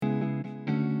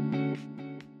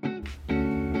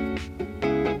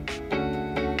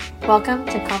Welcome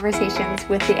to Conversations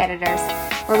with the Editors,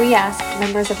 where we ask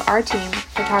members of our team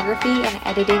photography and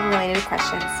editing related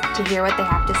questions to hear what they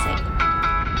have to say.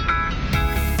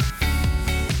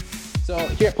 So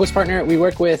here at PostPartner, we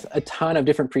work with a ton of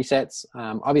different presets.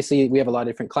 Obviously, we have a lot of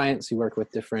different clients who work with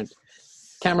different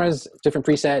cameras, different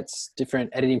presets,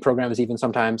 different editing programs even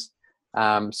sometimes.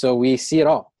 So we see it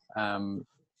all.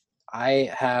 I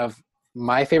have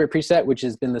my favorite preset, which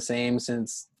has been the same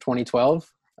since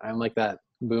 2012. I'm like that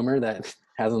boomer that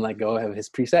hasn't let go of his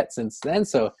preset since then.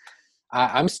 So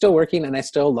I'm still working and I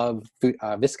still love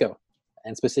VSCO,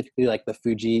 and specifically like the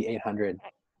Fuji 800.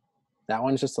 That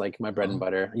one's just like my bread and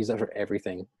butter. I use that for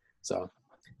everything. So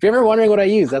if you're ever wondering what I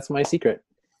use, that's my secret.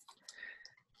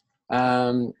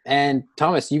 And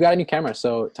Thomas, you got a new camera,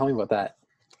 so tell me about that.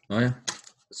 Oh yeah.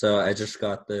 So I just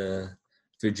got the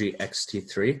Fuji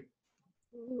X-T3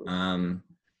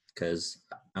 because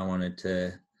I wanted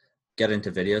to get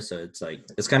into video. So it's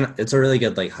a really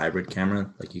good like hybrid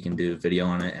camera. Like you can do video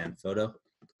on it and photo.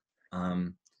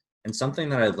 And something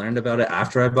that I learned about it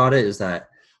after I bought it is that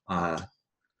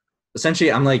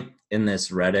essentially I'm like in this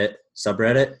Reddit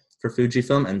subreddit for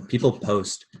Fujifilm, and people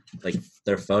post like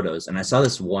their photos. And I saw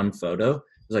this one photo. I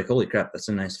was like, holy crap, that's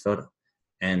a nice photo.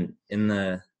 And in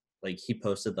the like he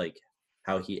posted like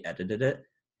how he edited it,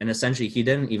 and essentially he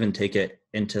didn't even take it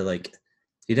into like,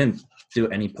 he didn't do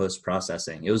any post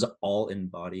processing. It was all in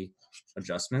body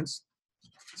adjustments.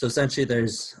 So essentially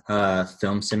there's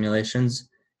film simulations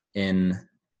in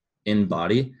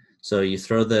body. So you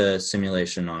throw the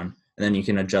simulation on, and then you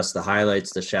can adjust the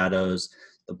highlights, the shadows,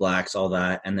 the blacks, all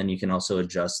that, and then you can also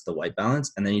adjust the white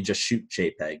balance, and then you just shoot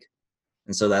JPEG.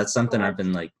 And so that's something I've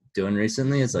been like doing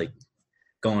recently, is like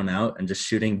going out and just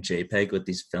shooting JPEG with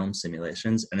these film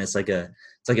simulations, and it's like a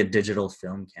digital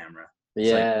film camera.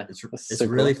 It's so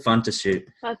really cool. Fun to shoot.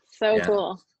 That's so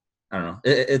cool. I don't know.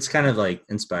 It's kind of like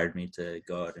inspired me to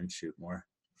go out and shoot more.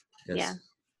 Yeah.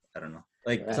 I don't know.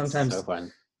 Like that's sometimes, so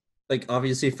fun. Like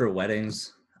obviously for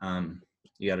weddings,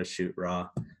 you got to shoot raw,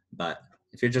 but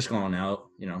if you're just going out,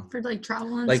 you know, for like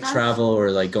travel and like stuff? travel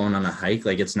or like going on a hike,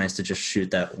 like it's nice to just shoot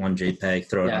that one JPEG,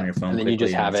 throw it on your phone, and then quickly, you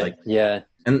just have it. Like, yeah,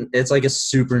 and it's like a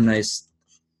super nice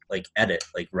like edit,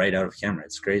 like right out of camera.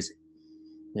 It's crazy.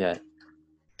 Yeah.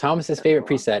 Thomas's favorite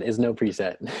preset is no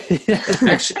preset.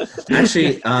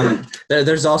 actually,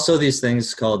 there's also these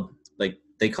things called, like,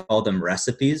 they call them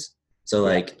recipes. So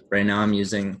like right now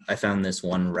I found this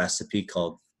one recipe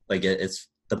called like it's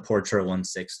the Portra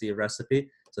 160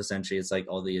 recipe. So essentially it's like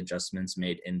all the adjustments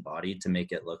made in body to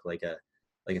make it look like a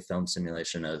film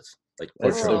simulation of like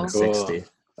Portra 160. Cool.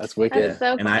 That's wicked. That's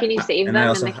so cool. Can you save them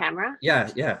in the camera?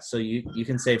 Yeah. So you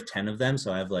can save 10 of them.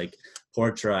 So I have like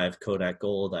Portra, I have Kodak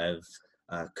Gold, I have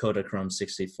Kodachrome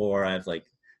 64. I have like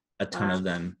a ton of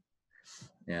them.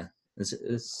 Yeah.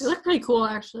 They look pretty cool,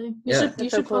 actually. You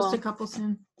should post a couple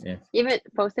soon. Yeah. You haven't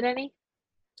posted any?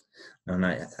 No,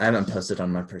 not yet. I haven't posted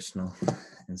on my personal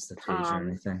Insta page or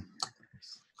anything.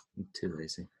 I'm too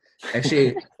lazy.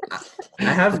 Actually, I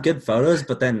have good photos,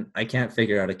 but then I can't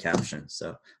figure out a caption,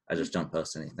 so I just don't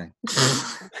post anything.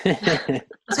 That's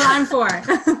what I'm for.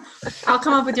 I'll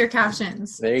come up with your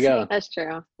captions. There you go. That's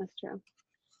true.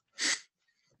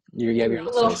 You have your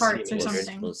little hearts or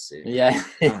something. We'll see. Yeah.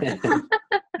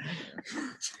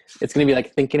 It's gonna be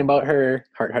like thinking about her.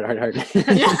 Heart.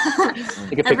 Yeah.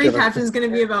 Every caption is gonna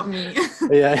be about me.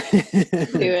 Yeah.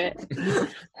 Do it.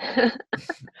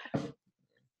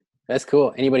 That's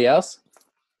cool. Anybody else?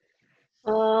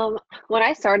 When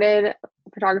I started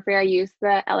photography, I used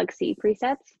the LXC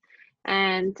presets,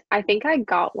 and I think I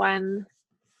got one.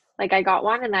 Like I got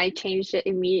one and I changed it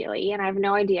immediately, and I have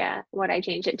no idea what I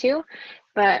changed it to.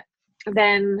 But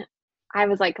then I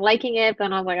was like liking it, but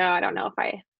then I was like, oh, I don't know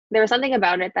if there was something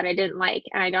about it that I didn't like,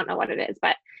 and I don't know what it is.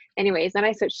 But anyways, then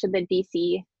I switched to the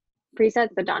DC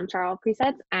presets, the Don Charles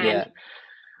presets, and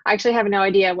I actually have no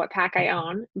idea what pack I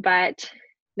own, but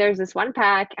there's this one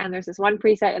pack and there's this one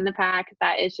preset in the pack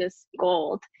that is just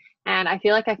gold. And I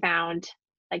feel like I found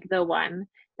like the one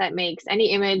that makes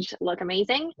any image look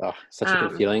amazing. Oh, such a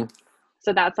good feeling.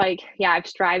 So that's like, I've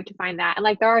strived to find that. And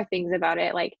like, there are things about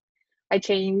it. Like I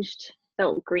changed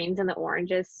the greens and the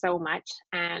oranges so much.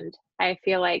 And I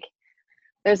feel like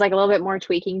there's like a little bit more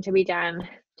tweaking to be done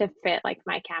to fit like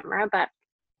my camera, but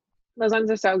those ones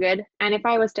are so good. And if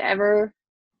I was to ever,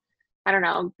 I don't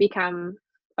know, become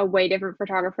a way different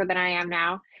photographer than I am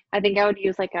now, I think I would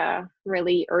use like a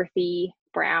really earthy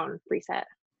brown preset.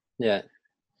 Yeah.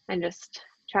 And just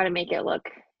try to make it look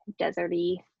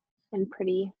deserty and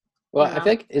pretty. Well, I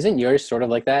feel like, isn't yours sort of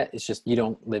like that? It's just you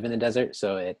don't live in the desert,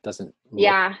 so it doesn't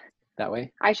look that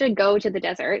way. I should go to the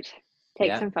desert,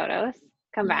 take some photos,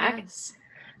 come back.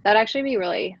 That'd actually be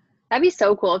really That'd be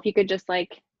so cool if you could just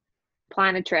like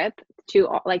plan a trip to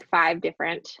like 5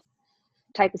 different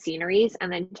type of sceneries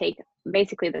and then take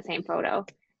basically the same photo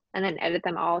and then edit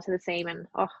them all to the same and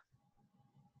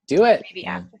Do it. maybe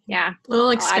yeah. Little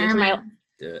I'll add it to my experiment.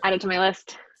 Do it. add it to my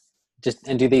list. Just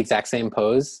and do the exact same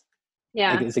pose.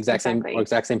 Yeah. Like it's exact same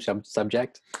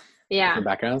subject. Yeah. Different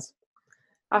backgrounds.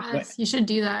 Oh, Yes, you should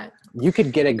do that. You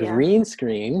could get a Yeah. green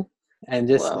screen and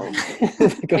just Whoa.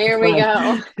 go Here we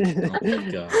go. Oh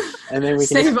my gosh. And then we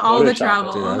can Save just all the Photoshop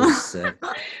travel. Dude, that was sick.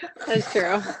 That's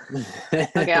true. it.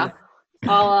 Okay.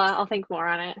 I'll think more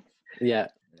on it. Yeah,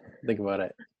 think about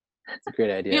it. It's a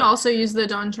great idea. You also use the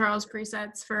Don Charles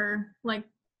presets for like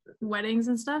weddings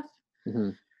and stuff.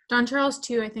 Mhm. Don Charles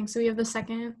 2, I think. So we have the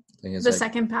second, I think it's the like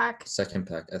second pack. second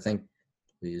pack. I think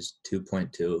we used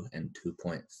 2.2 and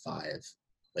 2.5,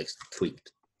 like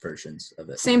tweaked versions of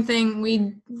it. Same thing.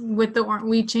 We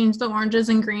changed the oranges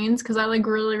and greens because I like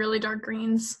really, really dark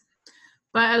greens.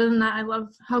 But other than that, I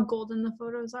love how golden the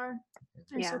photos are.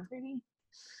 They're so Yeah. pretty.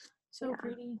 So Yeah.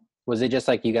 pretty. Was it just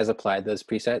like you guys applied those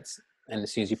presets and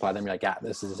as soon as you applied them, you're like, yeah,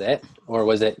 this is it? Or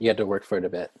was it you had to work for it a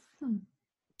bit?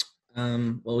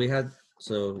 Well, we had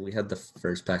the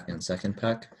first pack and second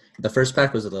pack. The first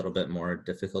pack was a little bit more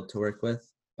difficult to work with,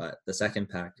 but the second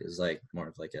pack is like more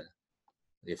of like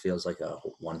it feels like a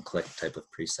one-click type of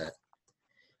preset.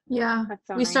 Yeah. That's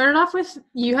so We nice. started off with,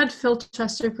 you had Phil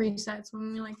Chester presets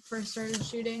when we like first started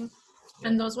shooting.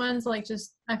 And those ones like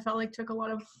just, I felt like took a lot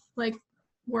of like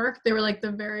work. They were like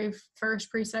the very first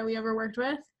preset we ever worked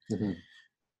with. Mhm.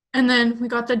 And then we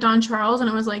got the Don Charles and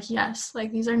it was like, yes,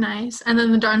 like these are nice. And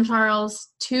then the Don Charles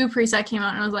 2 preset came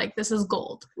out and I was like, this is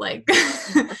gold. Like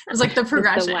it was like the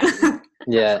progression. one.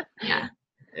 Yeah. Yeah.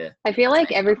 I feel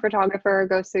like every photographer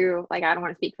goes through, like, I don't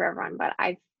want to speak for everyone, but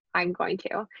I'm going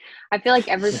to. I feel like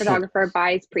every photographer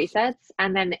buys presets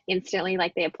and then instantly,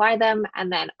 like, they apply them. And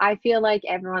then I feel like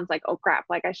everyone's like, oh, crap,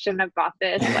 like, I shouldn't have bought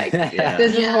this. Like, Yeah.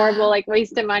 this is Yeah. horrible, like,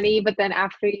 waste of money. But then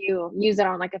after you use it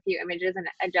on, like, a few images and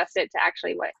adjust it to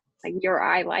actually what, like, your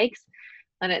eye likes,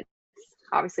 then it's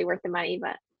obviously worth the money.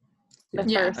 But the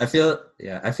Yeah. first, I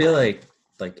feel like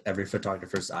every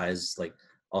photographer's eyes like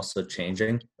also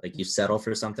changing. Like you settle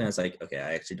for something, it's like, okay,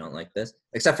 I actually don't like this.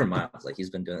 Except for Miles, like he's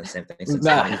been doing the same thing since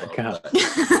Nah, 2012, come on.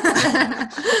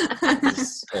 but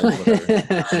he's old,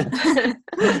 whatever.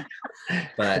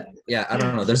 But yeah, I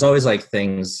don't know. There's always like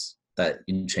things that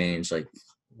you change, like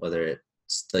whether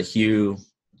it's the hue,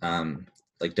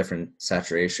 like different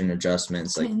saturation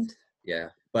adjustments, like yeah.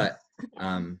 But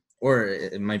or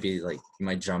it might be like you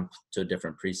might jump to a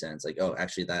different preset. It's like, oh,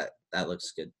 actually that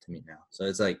looks good to me now. So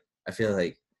it's like I feel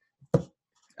like,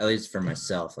 at least for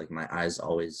myself, like my eyes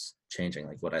always changing.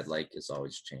 Like what I like is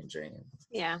always changing.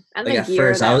 yeah. And Like, the at gear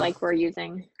first, I that, was- like, we're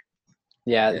using.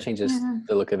 Yeah, it Yeah. changes Yeah.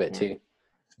 the look of it Yeah. too.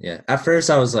 Yeah. At first,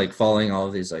 I was like following all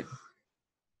of these like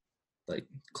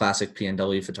classic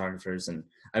PNW photographers, and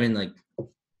I mean like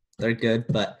they're good,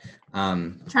 but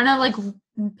Trying to like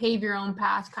pave your own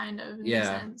path, kind of. In a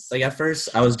yeah. sense. Like at first,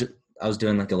 I was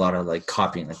doing like a lot of like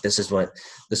copying. Like this is what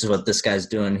this guy's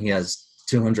doing. He has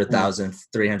 200,000,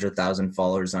 300,000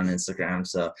 followers on Instagram,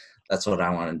 so that's what I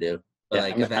want to do. But Yeah,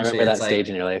 like I eventually, remember that it's like, stage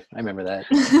in your life. I remember that.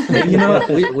 you know what?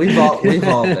 We've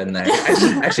all been there.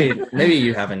 Actually, maybe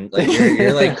you haven't. Like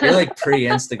you're like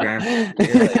pre-Instagram.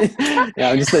 You're like,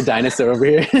 Yeah, I'm just a dinosaur over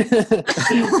here.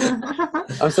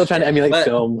 I'm still trying to emulate But-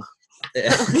 film.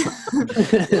 yeah,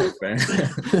 fair.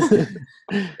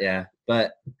 Yeah,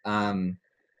 but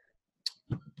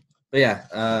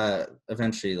yeah,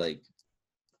 eventually, like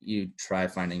you try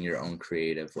finding your own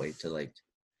creative way to like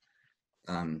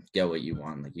get what you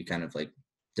want. Like you kind of like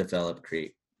develop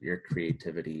your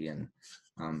creativity and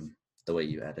the way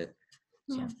you edit.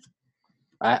 So.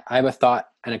 Yeah. I have a thought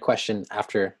and a question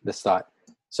after this thought.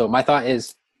 So my thought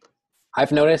is,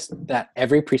 I've noticed that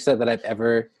every preset that I've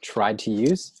ever tried to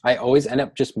use, I always end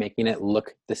up just making it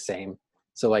look the same.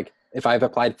 So like if I've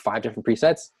applied 5 different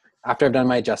presets, after I've done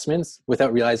my adjustments,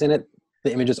 without realizing it,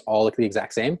 the images all look the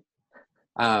exact same.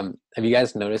 Have you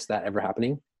guys noticed that ever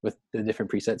happening with the different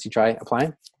presets you try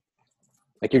applying?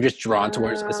 Like you're just drawn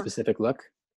towards a specific look?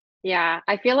 Yeah,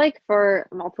 I feel like for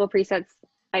multiple presets,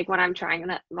 like when I'm trying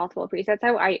multiple presets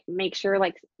out, I make sure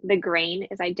like the grain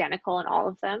is identical in all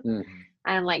of them. Mm.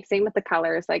 And like same with the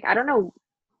colors. Like I don't know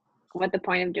what the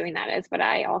point of doing that is, but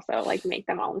I also like make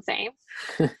them all the same.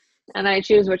 And then I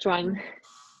choose which one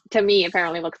to me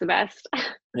apparently looks the best.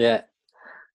 Yeah.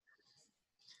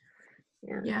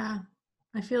 Yeah.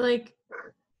 I feel like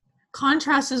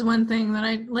contrast is one thing that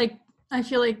I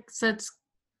feel like sets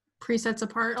presets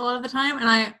apart a lot of the time.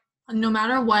 And no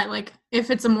matter what, like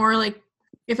if it's more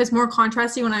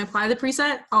contrasty when I apply the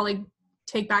preset, I'll like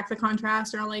take back the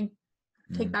contrast or I'll like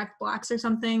take back blacks or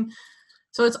something.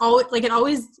 So it's always like, it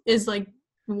always is like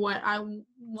what I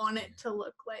want it to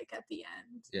look like at the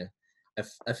end. Yeah.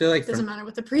 I feel like It doesn't matter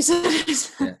what the preset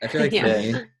is. yeah, I feel like Yeah.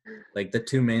 for me, like the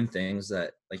two main things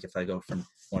that like if I go from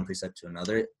one preset to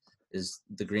another is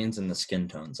the greens and the skin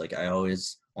tones. Like I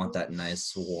always want that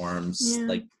nice warm, Yeah.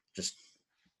 like just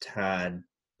tad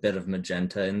bit of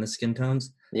magenta in the skin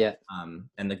tones. Yeah.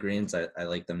 And the greens, I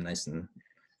like them nice and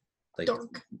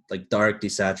Dark. dark,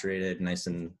 desaturated, nice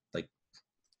and like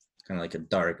kind of like a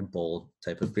dark, bold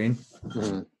type of green.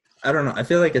 Mhm. I don't know. I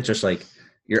feel like it's just like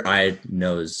your eye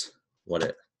knows what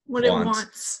it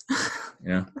Wants. you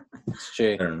know. It's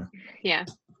true. I don't know. Yeah.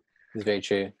 It's very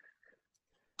true.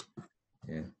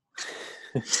 Yeah.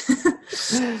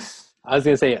 I was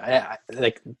gonna say, I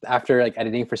like after like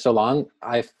editing for so long,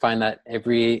 I find that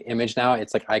every image now,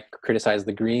 it's like I criticize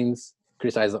the greens,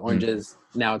 criticize the oranges.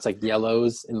 Now it's like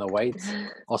yellows in the whites,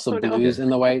 also Oh, no. blues in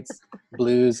the whites,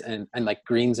 blues and like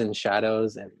greens and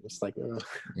shadows, and it's like, ugh.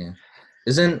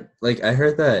 Isn't like I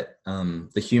heard that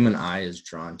the human eye is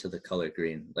drawn to the color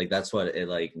green. Like that's what it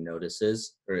like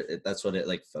notices, or that's what it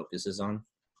like focuses on.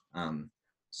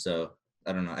 So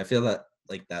I don't know. I feel that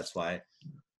like that's why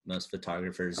most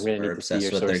photographers I'm gonna need are to see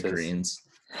obsessed your with their sources. greens.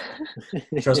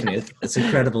 Trust me, it's a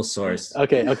credible source.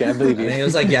 Okay, I believe I you. think it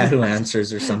was like Yahoo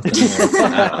Answers or something. Or,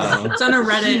 I don't know. It's on a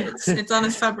Reddit. It's on a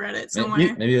subreddit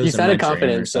somewhere. Maybe it was You in sounded my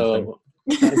dream or something. so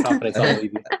you sounded confident, so I'll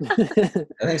believe you.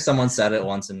 I think someone said it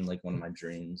once in like one of my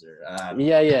dreams, or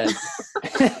Yeah.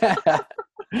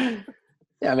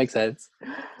 Yeah, makes sense.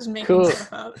 Just making Cool. stuff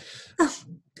up.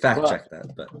 fact Well- check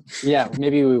that. But Yeah,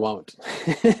 maybe we won't.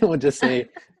 We'll just say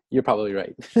you're probably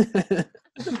right.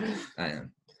 I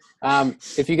am.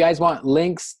 If you guys want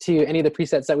links to any of the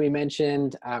presets that we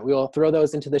mentioned, we will throw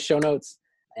those into the show notes.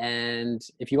 And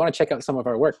if you want to check out some of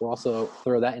our work, we'll also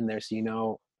throw that in there so you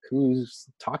know who's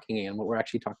talking and what we're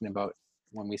actually talking about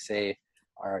when we say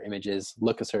our images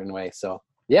look a certain way. So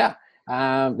yeah,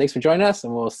 thanks for joining us,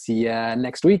 and we'll see you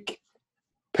next week.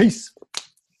 Peace.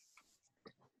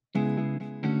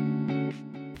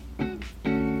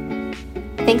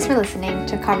 Thanks for listening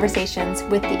to Conversations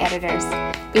with the Editors.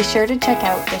 Be sure to check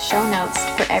out the show notes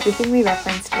for everything we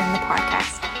referenced in the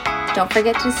podcast. Don't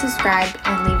forget to subscribe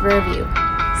and leave a review.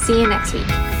 See you next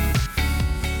week.